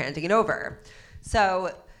responsible for handing it over.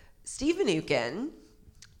 So, Steve Mnuchin,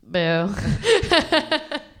 Boo.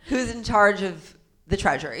 who's in charge of the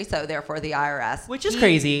Treasury, so therefore the IRS. Which is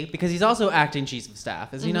crazy because he's also acting chief of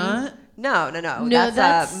staff, is he not? No.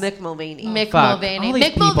 That's Mick Mulvaney. Mick Fuck. Mulvaney. All these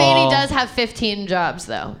Mick Mulvaney people. does have 15 jobs,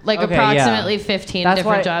 though. Like Okay, approximately yeah. 15 That's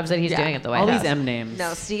different why- jobs that he's doing at the White All House. these M names.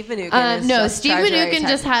 No, Steve Mnuchin is No, just Steve Treasury Mnuchin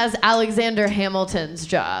just Tech- has Alexander Hamilton's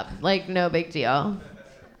job. Like, no big deal.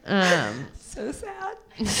 So sad.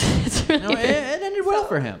 It's really No, it ended well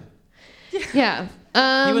for him. yeah.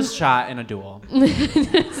 He was shot in a duel.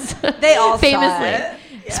 They all famously. saw it.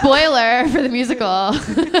 Spoiler for the musical.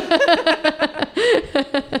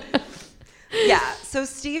 Yeah, so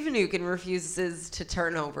Steve Mnuchin refuses to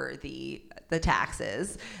turn over the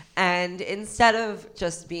taxes, and instead of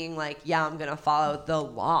just being like, yeah, I'm gonna follow the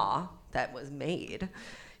law that was made,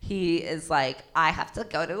 he is like, I have to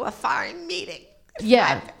go to a foreign meeting.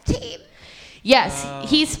 Yeah. 5:15. Yes,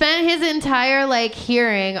 he spent his entire like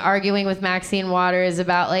hearing arguing with Maxine Waters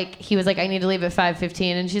about like he was like, I need to leave at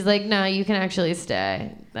 5:15, and she's like, no, you can actually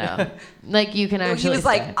stay. No, like you can No, actually. he was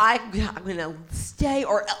stay. like, I'm gonna stay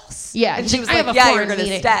or else. Yeah, and he's she was like, I have like, a yeah, foreign you're gonna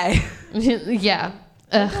meeting. stay. Yeah.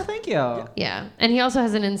 Oh, thank you. Yeah, and he also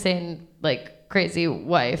has an insane like crazy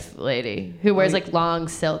wife lady who wears like long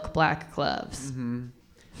silk black gloves. Mm-hmm.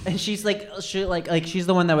 And she's like, she's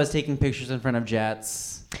the one that was taking pictures in front of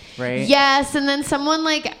jets, right? Yes, and then someone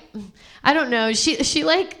like, I don't know, she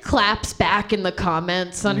like claps back in the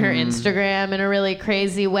comments on her Instagram in a really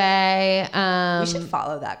crazy way. We should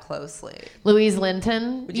follow that closely. Louise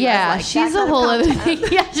Linton. Would you Yeah, guys like she's that a kind of whole other content?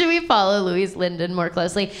 thing. Yeah, should we follow Louise Linton more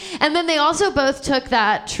closely? And then they also both took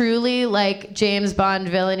that truly like James Bond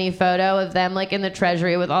villainy photo of them like in the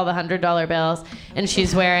Treasury with all the $100 bills, and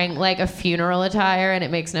she's wearing like a funeral attire, and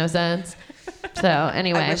it makes no sense. So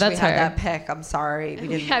anyway, I wish that's we had her. that pic. I'm sorry. We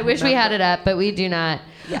didn't I wish we had it up, but we do not.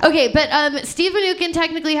 Yeah. Okay, but Steve Mnuchin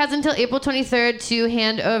technically has until April 23rd to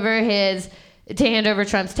hand over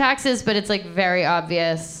Trump's taxes, but it's like very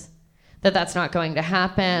obvious that that's not going to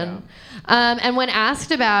happen. Yeah. And when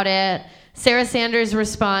asked about it, Sarah Sanders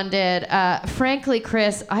responded, frankly,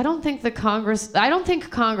 Chris, I don't think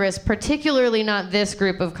Congress, particularly not this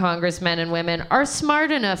group of congressmen and women, are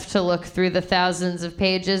smart enough to look through the thousands of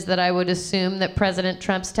pages that I would assume that President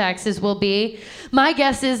Trump's taxes will be. My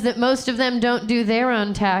guess is that most of them don't do their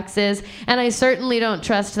own taxes, and I certainly don't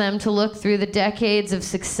trust them to look through the decades of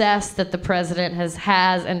success that the president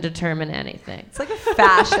has and determine anything. It's like a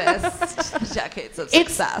fascist decades of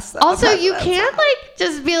success. Also, you can't like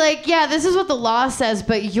just be like, yeah, this is what the law says,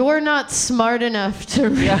 but you're not smart enough to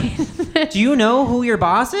read Do you know who your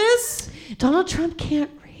boss is? Donald Trump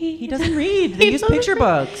can't read. He doesn't read. They use picture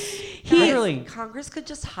books. Literally. Congress could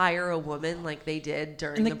just hire a woman like they did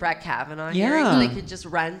during the Brett Kavanaugh Yeah. hearing. They could just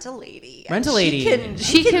rent a lady. Rent a lady.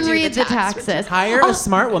 She can do read the taxes. Hire a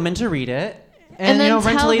smart woman to read it. And then tell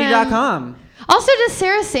rentalady.com. Also, does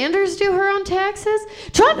Sarah Sanders do her own taxes?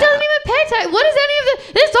 Trump doesn't even pay tax. What is any of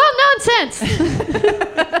this? It's all nonsense.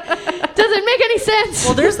 Doesn't make any sense.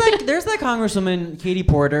 Well, there's that Congresswoman Katie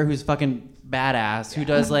Porter who's fucking badass who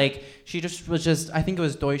does like she just was just I think it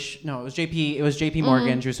was Deutsche no it was JP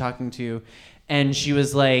Morgan she was talking to, and she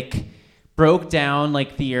was like broke down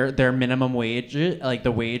like their minimum wage, like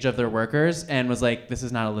the wage of their workers, and was like, this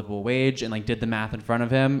is not a livable wage, and like did the math in front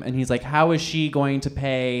of him, and he's like, how is she going to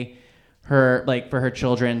pay her like for her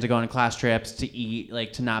children to go on class trips, to eat,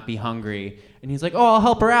 like to not be hungry? And he's like, oh, I'll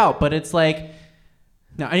help her out, but it's like.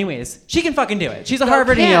 No, anyways, she can fucking do it. She's a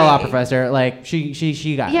Harvard and Yale law professor. Like, she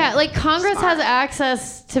got it. Yeah, like Congress has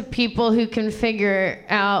access to people who can figure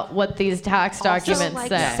out what these tax documents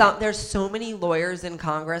say. There's so many lawyers in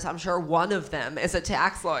Congress. I'm sure one of them is a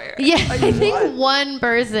tax lawyer. Yeah, I think one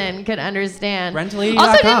person could understand.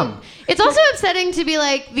 Rentalady.com. It's also upsetting to be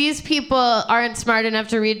like, these people aren't smart enough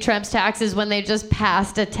to read Trump's taxes when they just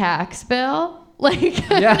passed a tax bill. Like,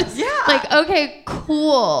 like, okay,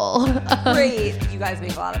 cool. Great. You guys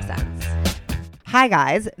make a lot of sense. Hi,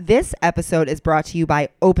 guys. This episode is brought to you by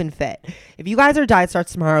OpenFit. If you guys are Diet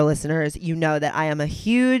Starts Tomorrow listeners, you know that I am a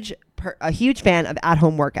huge fan of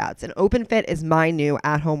at-home workouts, and OpenFit is my new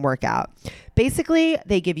at-home workout. Basically,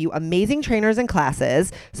 they give you amazing trainers and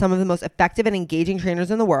classes, some of the most effective and engaging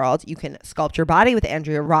trainers in the world. You can sculpt your body with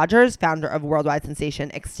Andrea Rogers, founder of worldwide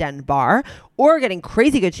sensation Extend Bar, or get in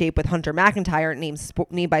crazy good shape with Hunter McIntyre,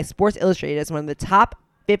 named by Sports Illustrated as one of the top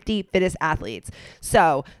 50 fittest athletes.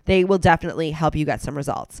 So they will definitely help you get some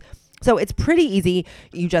results. So it's pretty easy.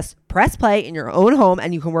 You just press play in your own home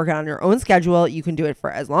and you can work it on your own schedule. You can do it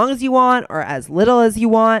for as long as you want or as little as you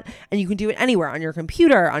want. And you can do it anywhere, on your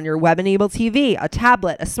computer, on your web-enabled TV, a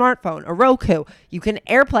tablet, a smartphone, a Roku. You can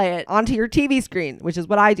AirPlay it onto your TV screen, which is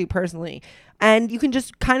what I do personally. And you can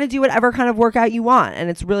just kind of do whatever kind of workout you want. And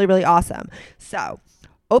it's really, really awesome. So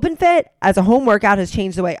OpenFit as a home workout has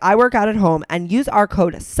changed the way I work out at home, and use our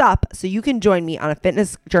code SUP so you can join me on a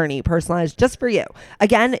fitness journey personalized just for you.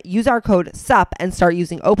 Again, use our code SUP and start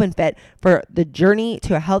using OpenFit for the journey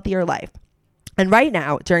to a healthier life. And right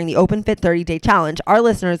now, during the OpenFit 30-Day Challenge, our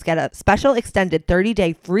listeners get a special extended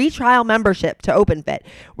 30-day free trial membership to OpenFit,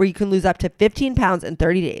 where you can lose up to 15 pounds in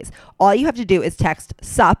 30 days. All you have to do is text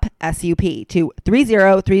SUP, S-U-P, to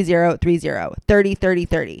 303030,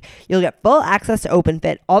 303030. You'll get full access to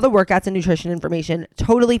OpenFit, all the workouts and nutrition information,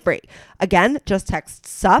 totally free. Again, just text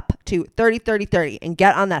SUP to 303030 and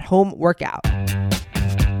get on that home workout.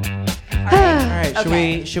 All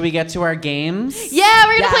right, should we get to our games? Yeah,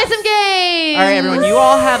 we're gonna play some games. All right, everyone, you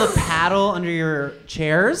all have a paddle under your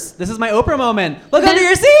chairs. This is my Oprah moment. Look under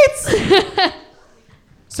your seats.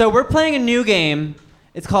 So we're playing a new game.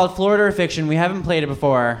 It's called Florida or Fiction. We haven't played it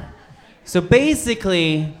before. So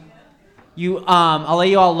basically, I'll let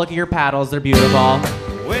you all look at your paddles. They're beautiful.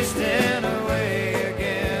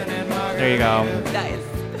 There you go. Nice.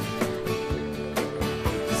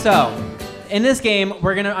 So, in this game,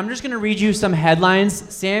 I'm just gonna read you some headlines.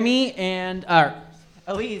 Sammy and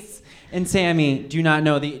Elise and Sammy do not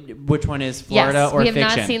know which one is Florida or fiction. Yes, we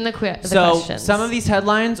have not seen the questions. So some of these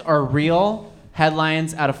headlines are real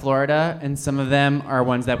headlines out of Florida, and some of them are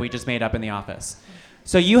ones that we just made up in the office.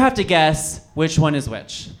 So you have to guess which one is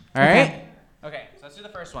which. All right? Okay. So let's do the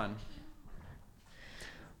first one.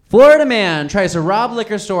 Florida man tries to rob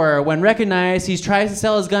liquor store. When recognized, he tries to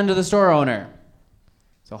sell his gun to the store owner.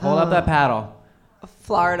 So hold up that paddle.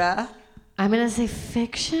 Florida. I'm going to say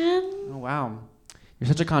fiction. Oh, wow. You're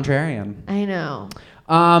such a contrarian. I know.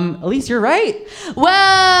 Elise, you're right.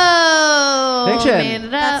 Whoa! Fiction. Made it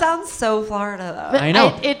up. That sounds so Florida, though. I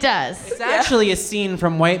know. It does. It's actually a scene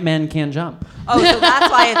from White Men Can't Jump. Oh, so that's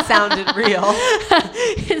why it sounded real.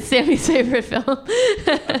 It's Sammy's favorite film.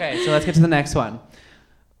 Okay, so let's get to the next one.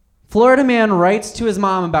 Florida man writes to his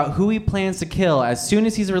mom about who he plans to kill as soon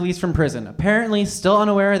as he's released from prison. Apparently still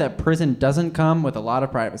unaware that prison doesn't come with a lot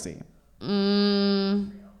of privacy. I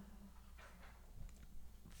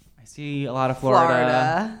see a lot of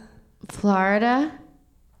Florida. Florida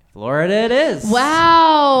Florida it is.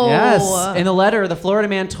 Wow. Yes. In the letter, the Florida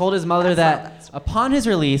man told his mother that upon his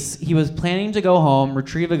release, he was planning to go home,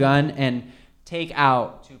 retrieve a gun, and take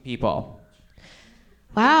out 2 people.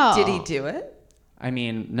 Wow. Did he do it? I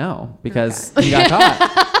mean, no, because he got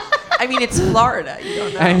caught. I mean, it's Florida. You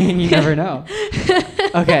don't know. I mean, you never know.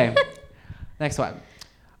 Okay. Next one.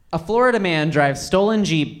 A Florida man drives stolen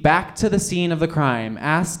Jeep back to the scene of the crime,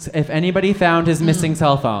 asks if anybody found his missing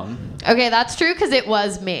cell phone. Okay, that's true because it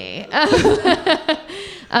was me.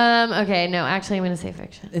 Okay, no, actually, I'm going to say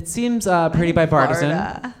fiction. It seems pretty bipartisan.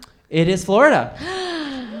 Florida. It is Florida.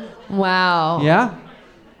 Wow. Yeah.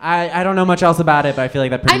 I don't know much else about it, but I feel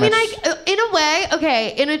like that pretty much... in a way,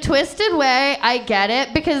 okay, in a twisted way, I get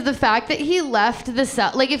it because the fact that he left the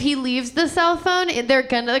cell, like if he leaves the cell phone,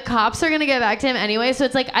 the cops are gonna get back to him anyway. So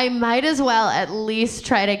it's like I might as well at least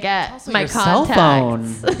try to get my your contacts.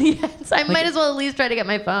 cell phone. Yes, I might as well at least try to get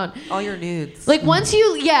my phone. All your nudes. Like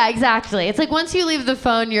yeah, exactly. It's like once you leave the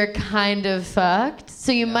phone, you're kind of fucked.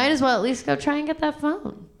 So you might as well at least go try and get that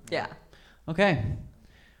phone. Yeah. Okay.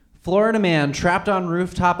 Florida man trapped on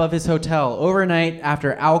rooftop of his hotel overnight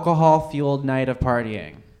after alcohol-fueled night of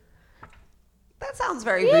partying. That sounds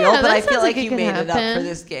very Yeah, real, but that I feel sounds like like it you could made it up for happen.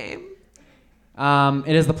 this game.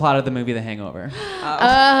 It is the plot of the movie The Hangover.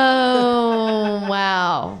 Oh,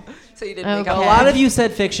 wow. So you didn't make up. Okay. A lot of you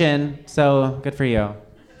said fiction, so good for you.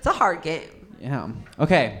 It's a hard game. Yeah.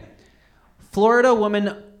 Okay. Florida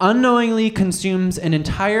woman unknowingly consumes an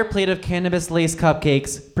entire plate of cannabis lace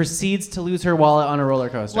cupcakes, proceeds to lose her wallet on a roller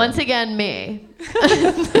coaster. Once again, me.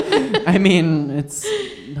 I mean, it's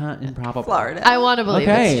not improbable. Florida. I want to believe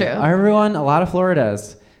Okay, it's true. everyone, a lot of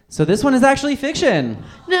Floridas. So this one is actually fiction.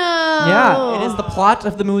 No. Yeah, it is the plot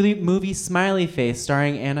of the movie Smiley Face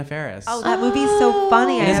starring Anna Faris. Oh, that movie's so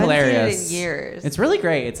funny. I It is haven't hilarious. seen it in years. It's really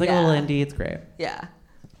great. It's like a Yeah. little indie. It's great. Yeah.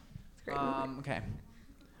 It's a great movie. Okay.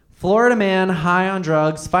 Florida man high on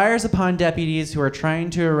drugs fires upon deputies who are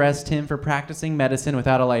trying to arrest him for practicing medicine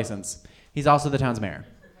without a license. He's also the town's mayor.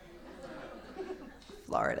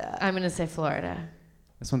 Florida. I'm going to say Florida.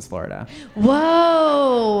 This one's Florida.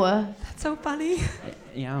 Whoa. That's so funny.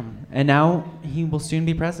 Yeah. And now he will soon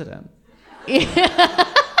be president.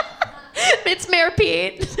 It's Mayor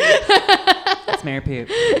Pete. It's Mayor Pete.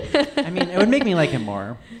 I mean, it would make me like him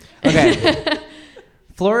more. Okay.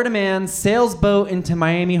 Florida man sails boat into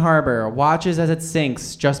Miami Harbor, watches as it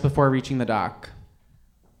sinks just before reaching the dock.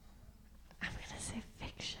 I'm going to say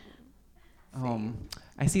fiction.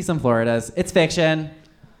 I see some Floridas. It's fiction.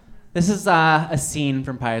 This is a scene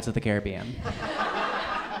from Pirates of the Caribbean.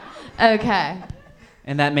 Okay.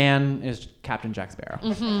 And that man is Captain Jack Sparrow.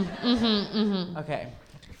 Okay.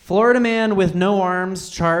 Florida man with no arms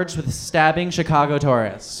charged with stabbing Chicago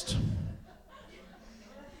tourist.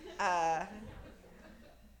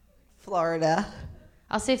 Florida.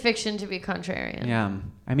 I'll say fiction to be contrarian. Yeah.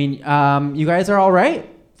 I mean, you guys are all right.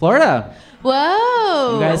 Florida.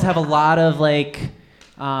 Whoa. You guys have a lot of like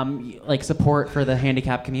support for the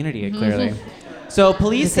handicapped community, clearly. So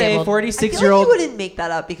police say Disabled. 46-year-old. I feel like you wouldn't make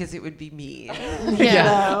that up because it would be me.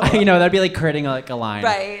 Yeah. You know, that'd be like critting like a line.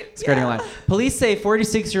 Right. Skirting a line. Police say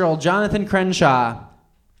 46-year-old Jonathan Crenshaw,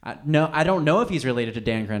 I don't know if he's related to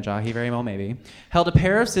Dan Crenshaw, he very well may be, held a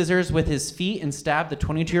pair of scissors with his feet and stabbed the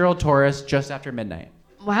 22-year-old tourist just after midnight.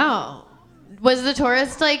 Wow. Was the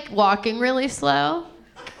tourist like walking really slow?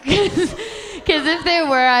 Because if they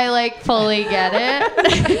were, I like fully get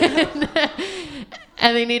it.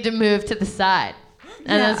 And they need to move to the side.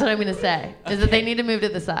 And that's what I'm going to say, is that they need to move to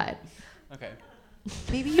the side. Okay.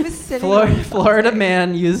 Maybe he was sitting on Florida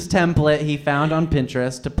man used template he found on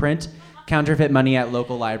Pinterest to print counterfeit money at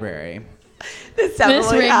local library. This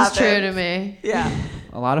This rings happened. true to me. Yeah.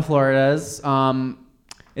 A lot of Floridas.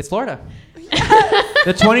 It's Florida.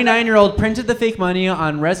 The 29-year-old printed the fake money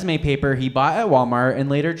on resume paper he bought at Walmart and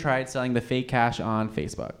later tried selling the fake cash on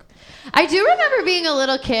Facebook. I do remember being a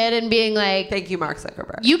little kid and being like, Thank you, Mark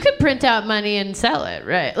Zuckerberg. you could print out money and sell it,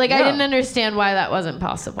 right? Like, I Yeah. didn't understand why that wasn't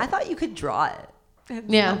possible. I thought you could draw it. and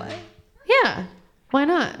Yeah. sell it. Yeah. Why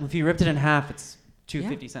not? If you ripped it in half, it's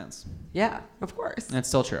 2.50 cents. Yeah, of course. That's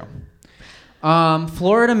still true.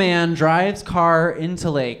 Florida man drives car into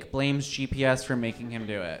lake, blames GPS for making him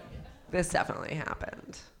do it. This definitely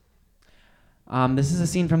happened. This is a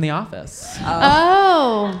scene from The Office.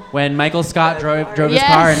 Oh. When Michael Scott drove his Yes.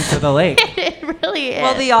 car into the lake. It really is.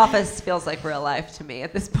 Well, The Office feels like real life to me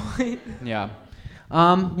at this point. Yeah.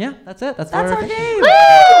 Yeah, that's it. That's That's Florida our fiction. game.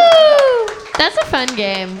 Woo! That's a fun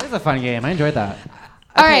game. It was a fun game. I enjoyed that.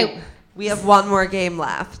 All Okay, right. We have one more game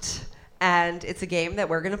left. And it's a game that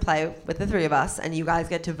we're going to play with the three of us, and you guys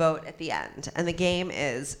get to vote at the end. And the game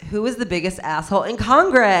is, who is the biggest asshole in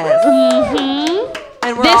Congress?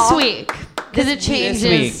 And we're This all- week. Because it changes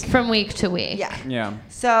week. from week to week. Yeah. Yeah.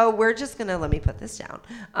 So we're just gonna let me put this down.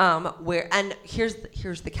 Here's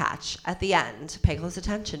the catch. At the end, pay close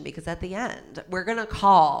attention because at the end we're gonna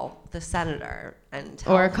call the senator and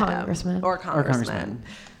tell Or a them- congressman. or congressman, congressman.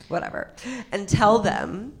 whatever, and tell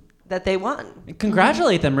them that they won.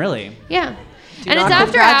 Congratulate them, really. Yeah. Do And it's not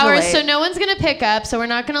after hours, congratulate. so no one's going to pick up. So we're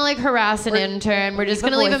not going to like harass an intern. We're just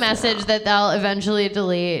leave a going to leave a voicemail. message that they'll eventually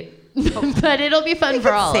delete. But it'll be fun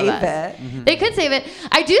for all of us. Save it. They could save it.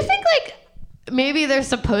 I do think like maybe they're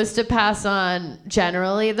supposed to pass on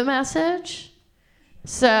generally the message.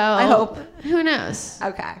 So I hope. Who knows?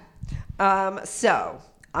 Okay. So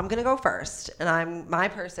I'm gonna go first, and my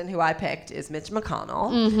person who I picked is Mitch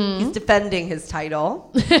McConnell. He's defending his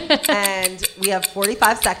title, and we have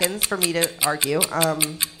 45 seconds for me to argue.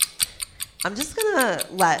 I'm just gonna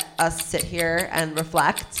let us sit here and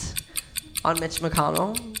reflect on Mitch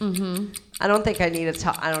McConnell. I don't think I need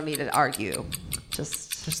to argue.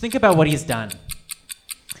 Just think about what he's done.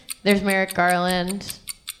 There's Merrick Garland.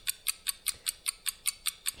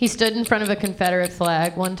 He stood in front of a Confederate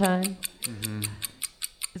flag one time.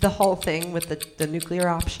 the whole thing with the nuclear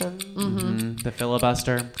option. The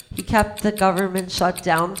filibuster. He kept the government shut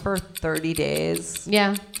down for 30 days.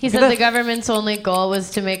 Yeah. He Look at said that. the government's only goal was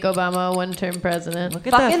to make Obama a one-term president. Look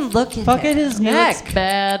at Fucking that. look at Fuck at him. his He neck. looks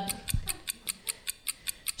bad.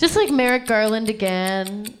 Just like Merrick Garland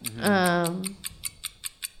again.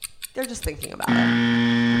 They're just thinking about it.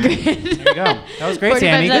 There you go. That was great, 45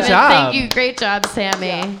 Sammy. Good seconds. job. Thank you. Great job,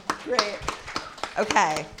 Sammy. Great.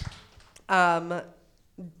 Okay.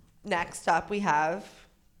 Next up we have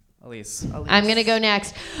Elise. I'm going to go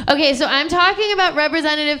next. Okay, so I'm talking about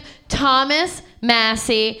Representative Thomas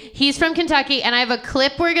Massie. He's from Kentucky, and I have a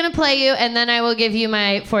clip we're going to play you, and then I will give you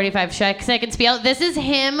my 45-second spiel. This is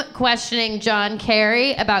him questioning John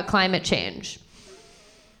Kerry about climate change.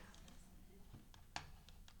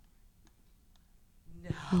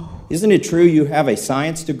 Isn't it true you have a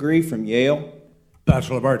science degree from Yale?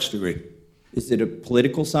 Bachelor of Arts degree. Is it a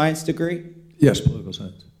political science degree? Yes, political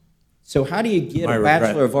science. So how do you get My a regret.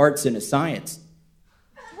 Bachelor of Arts in a science?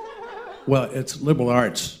 Well, it's liberal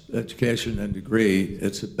arts education and degree.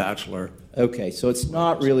 It's a bachelor. Okay, so it's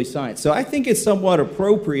not really science. So I think it's somewhat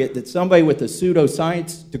appropriate that somebody with a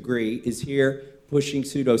pseudoscience degree is here pushing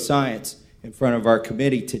pseudoscience in front of our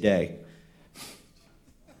committee today.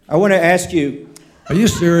 I want to ask you... Are you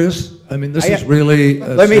serious? I mean, this is really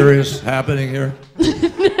serious happening here?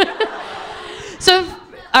 So,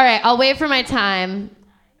 all right, I'll wait for my time.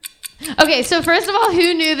 Okay, so first of all,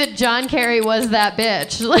 who knew that John Kerry was that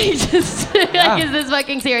bitch? Like, just, like, is this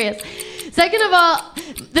fucking serious? Second of all,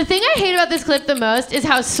 the thing I hate about this clip the most is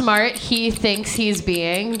how smart he thinks he's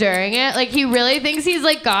being during it. Like, he really thinks he's,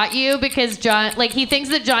 like, got you because he thinks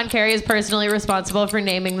that John Kerry is personally responsible for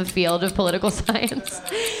naming the field of political science.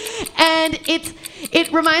 And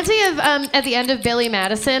it reminds me of at the end of Billy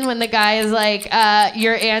Madison when the guy is like,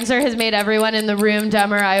 your answer has made everyone in the room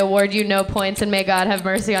dumber. I award you no points and may God have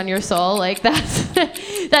mercy on your soul. Like that's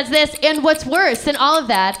this. And what's worse than all of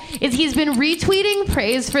that is he's been retweeting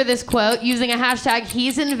praise for this quote using a hashtag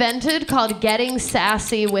he's invented called getting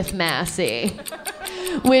sassy with Massie,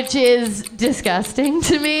 which is disgusting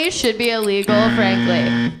to me. Should be illegal,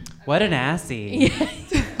 frankly. What an assy.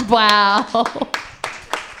 Wow.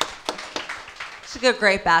 It's a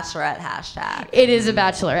great bachelorette hashtag. It is a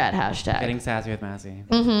bachelorette hashtag. Getting sassy with Massie.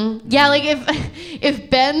 Yeah, like if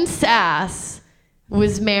Ben Sass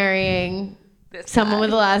was marrying someone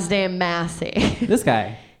with the last name Massie. This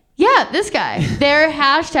guy. Yeah, this guy. Their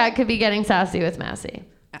hashtag could be getting sassy with Massie.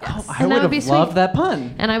 Oh, I would have loved that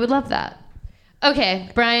pun. And I would love that.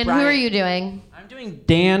 Okay, Brian, who are you doing? I'm doing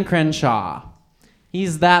Dan Crenshaw.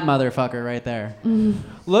 He's that motherfucker right there.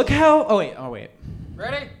 Look how... Oh, wait.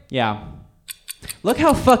 Ready? Yeah. Look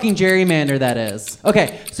how fucking gerrymandered that is.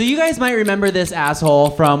 Okay, so you guys might remember this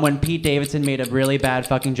asshole from when Pete Davidson made a really bad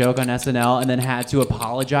fucking joke on SNL and then had to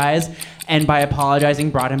apologize. And by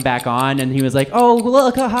apologizing, brought him back on. And he was like, oh,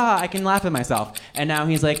 look, haha, I can laugh at myself. And now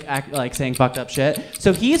he's like saying fucked up shit.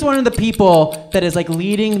 So he's one of the people that is like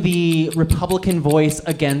leading the Republican voice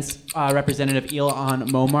against Representative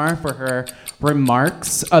Ilhan Omar for her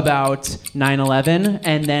remarks about 9/11.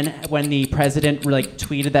 And then when the president like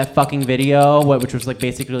tweeted that fucking video, which was like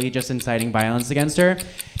basically just inciting violence against her,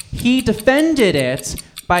 he defended it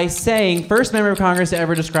by saying, first member of Congress to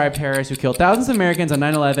ever describe terrorists who killed thousands of Americans on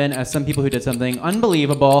 9/11 as some people who did something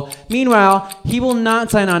unbelievable. Meanwhile, he will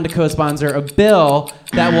not sign on to co-sponsor a bill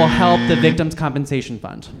that will help the Victims' Compensation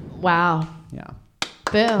Fund. Wow. Yeah.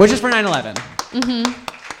 Boom. Which is for 9/11.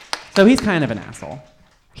 So he's kind of an asshole.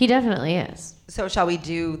 He definitely is. So shall we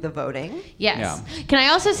do the voting? Yes. Yeah. Can I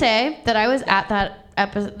also say that I was at that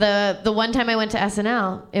episode, the one time I went to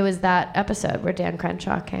SNL, it was that episode where Dan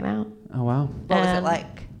Crenshaw came out. Oh, wow. What was it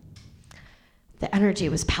like? The energy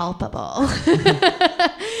was palpable.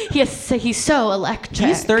 He's so electric.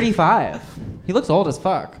 He's 35. He looks old as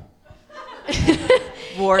fuck.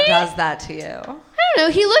 War does that to you. I don't know.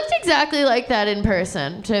 He looked exactly like that in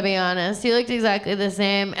person, to be honest. He looked exactly the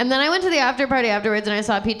same. And then I went to the after party afterwards and I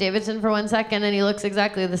saw Pete Davidson for 1 second and he looks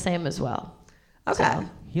exactly the same as well. Okay. So.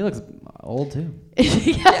 He looks old too.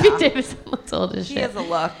 yeah, Pete Davidson looks old as shit. He has a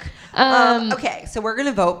look. Okay, so we're going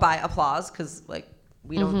to vote by applause because, like,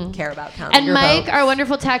 we don't care about counting And your Mike, vote. our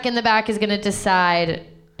wonderful tech in the back, is going to decide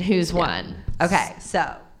who's won. Okay,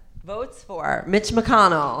 so votes for Mitch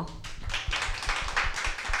McConnell.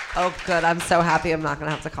 Oh, good. I'm so happy I'm not going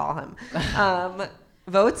to have to call him.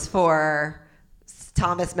 Votes for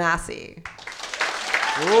Thomas Massey.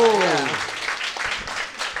 Ooh.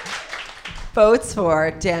 Votes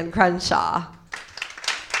for Dan Crenshaw.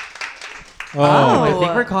 Oh, I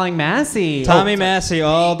think we're calling Massey. Tommy Massey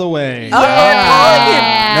all the way. Oh, we're calling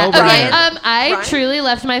him. No Okay, brainer. I Brian? truly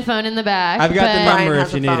left my phone in the back. I've got the but- number has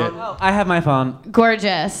if you a need phone. it. Oh. I have my phone.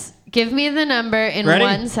 Gorgeous. Give me the number in Ready?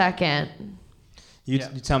 1 second. You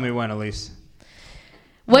tell me when, Elise.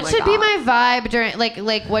 What my should be God. my vibe during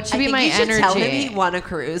like what should I be think my you should energy? tell him he won a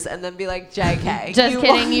cruise and then be like, JK. Just you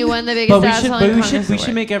kidding, won. you won the biggest But we asshole in Congress should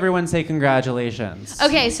award. make everyone say congratulations.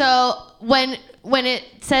 Okay, so when it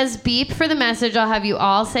says beep for the message, I'll have you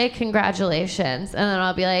all say congratulations, and then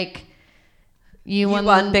I'll be like, you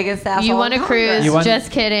won biggest asshole You won in a cruise. Congress. You won-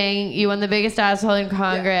 Just kidding. You won the biggest asshole in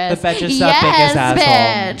Congress. The Betches Sup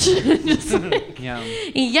biggest bitch. Just like, Yeah.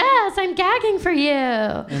 yes, I'm gagging for you.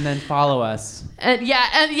 And then follow us. Yes,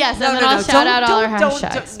 and then No, I'll shout out all our don't,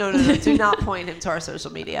 hashtags. No, do not point him to our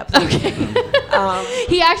social media, please. Okay.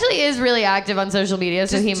 He actually is really active on social media,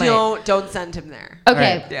 so Just he might. don't send him there.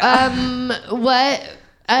 Okay. Right. Yeah. What?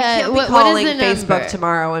 Can't be what calling is the Facebook number?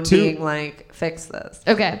 tomorrow and being like, fix this.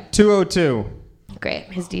 Okay. 202. Great.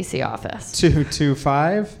 His DC office.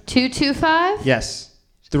 225. 225? Yes.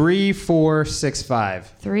 3465.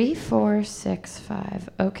 3465.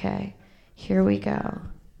 Okay. Here we go.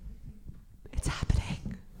 It's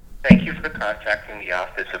happening. Thank you for contacting the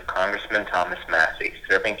office of Congressman Thomas Massey,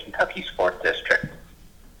 serving Kentucky's 4th District.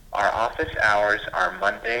 Our office hours are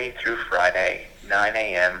Monday through Friday, 9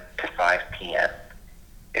 a.m. to 5 p.m.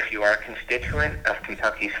 If you are a constituent of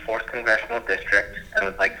Kentucky's 4th Congressional District and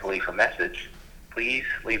would like to leave a message, please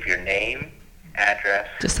leave your name, address,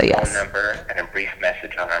 Just say yes. phone number, and a brief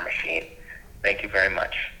message on our machine. Thank you very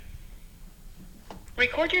much.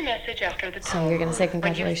 Record your message after the tone. So you're going to say When you've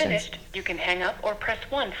congratulations. finished, you can hang up or press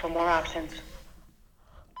 1 for more options.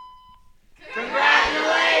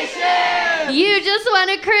 You just won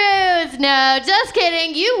a cruise. No, just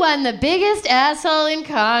kidding. You won the biggest asshole in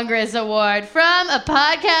Congress award from a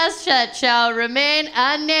podcast that shall remain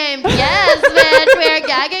unnamed. Yes, bitch, we're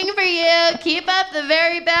gagging for you. Keep up the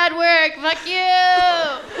very bad work. Fuck you.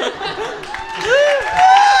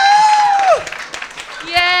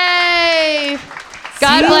 Yay.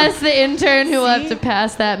 God bless the intern who will have to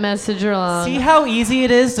pass that message along. See how easy it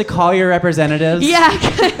is to call your representatives? Yeah.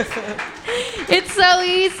 It's so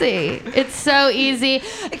easy. It's so easy.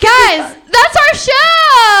 Guys, that's our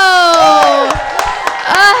show!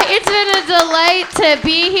 It's been a delight to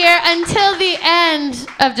be here until the end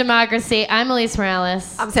of democracy. I'm Elise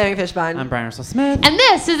Morales. I'm Sammy Fishbein. I'm Brian Russell Smith. And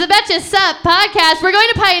this is the Betches Sup podcast. We're going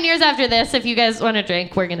to Pioneers after this. If you guys want a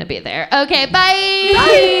drink, we're going to be there. Okay, bye!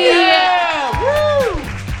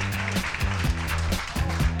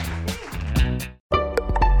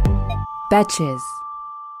 Betches.